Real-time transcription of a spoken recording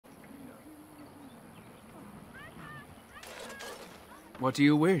What do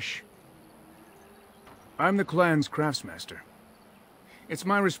you wish? I'm the clan's craftsmaster. It's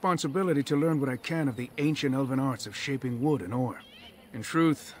my responsibility to learn what I can of the ancient elven arts of shaping wood and ore. In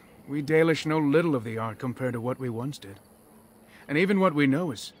truth, we Dalish know little of the art compared to what we once did. And even what we know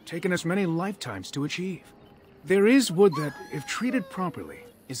has taken us many lifetimes to achieve. There is wood that, if treated properly,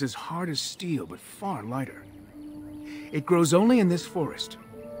 is as hard as steel but far lighter. It grows only in this forest,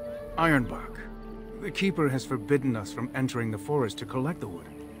 Ironbark. The Keeper has forbidden us from entering the forest to collect the wood.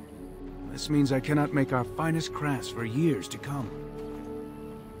 This means I cannot make our finest crafts for years to come.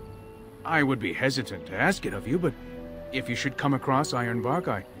 I would be hesitant to ask it of you, but if you should come across Ironbark,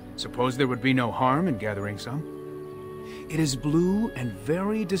 I suppose there would be no harm in gathering some. It is blue and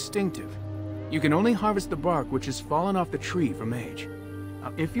very distinctive. You can only harvest the bark which has fallen off the tree from age.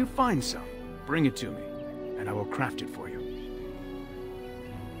 Now, if you find some, bring it to me, and I will craft it for you.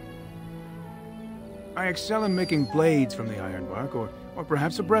 I excel in making blades from the ironbark, or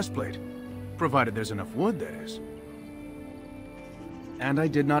perhaps a breastplate, provided there's enough wood, that is. And I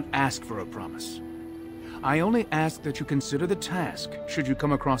did not ask for a promise. I only ask that you consider the task, should you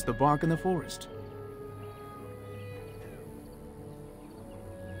come across the bark in the forest.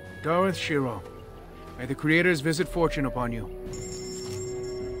 Gareth Shiro, may the Creators visit fortune upon you.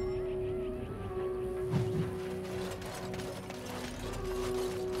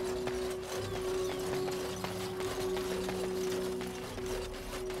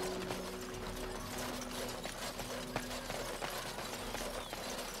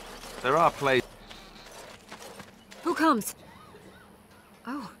 There are places. Who comes?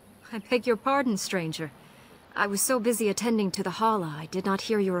 Oh, I beg your pardon, stranger. I was so busy attending to the halla, I did not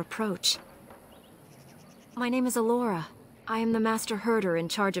hear your approach. My name is Elora. I am the master herder in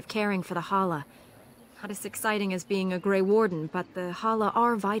charge of caring for the halla. Not as exciting as being a Grey Warden, but the halla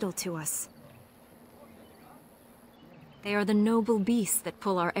are vital to us. They are the noble beasts that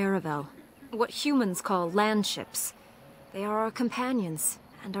pull our Aravel, what humans call landships. They are our companions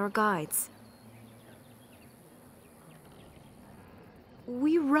and our guides.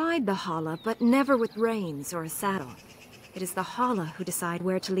 We ride the halla, but never with reins or a saddle. It is the halla who decide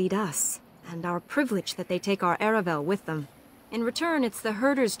where to lead us, and our privilege that they take our Aravel with them. In return, it's the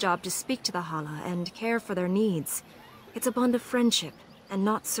herder's job to speak to the halla and care for their needs. It's a bond of friendship, and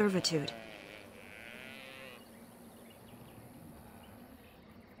not servitude.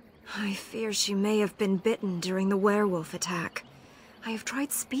 I fear she may have been bitten during the werewolf attack. I have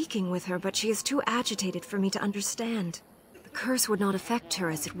tried speaking with her, but she is too agitated for me to understand. The curse would not affect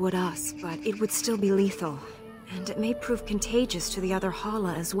her as it would us, but it would still be lethal. And it may prove contagious to the other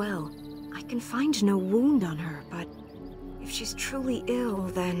halla as well. I can find no wound on her, but if she's truly ill,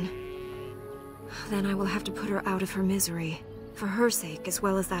 then I will have to put her out of her misery. For her sake, as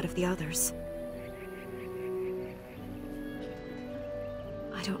well as that of the others.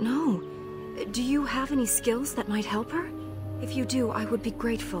 I don't know. Do you have any skills that might help her? If you do, I would be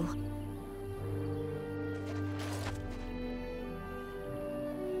grateful.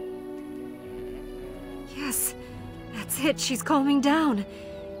 Yes, that's it. She's calming down.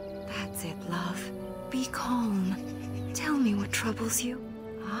 That's it, love. Be calm. Tell me what troubles you.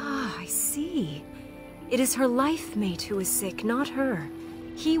 Ah, I see. It is her life mate who is sick, not her.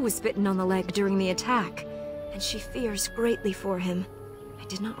 He was bitten on the leg during the attack, and she fears greatly for him. I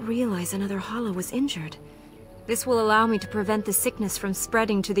did not realize another halla was injured. This will allow me to prevent the sickness from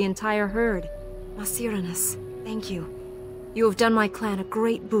spreading to the entire herd. Masiranus, thank you. You have done my clan a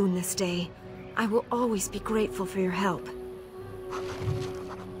great boon this day. I will always be grateful for your help.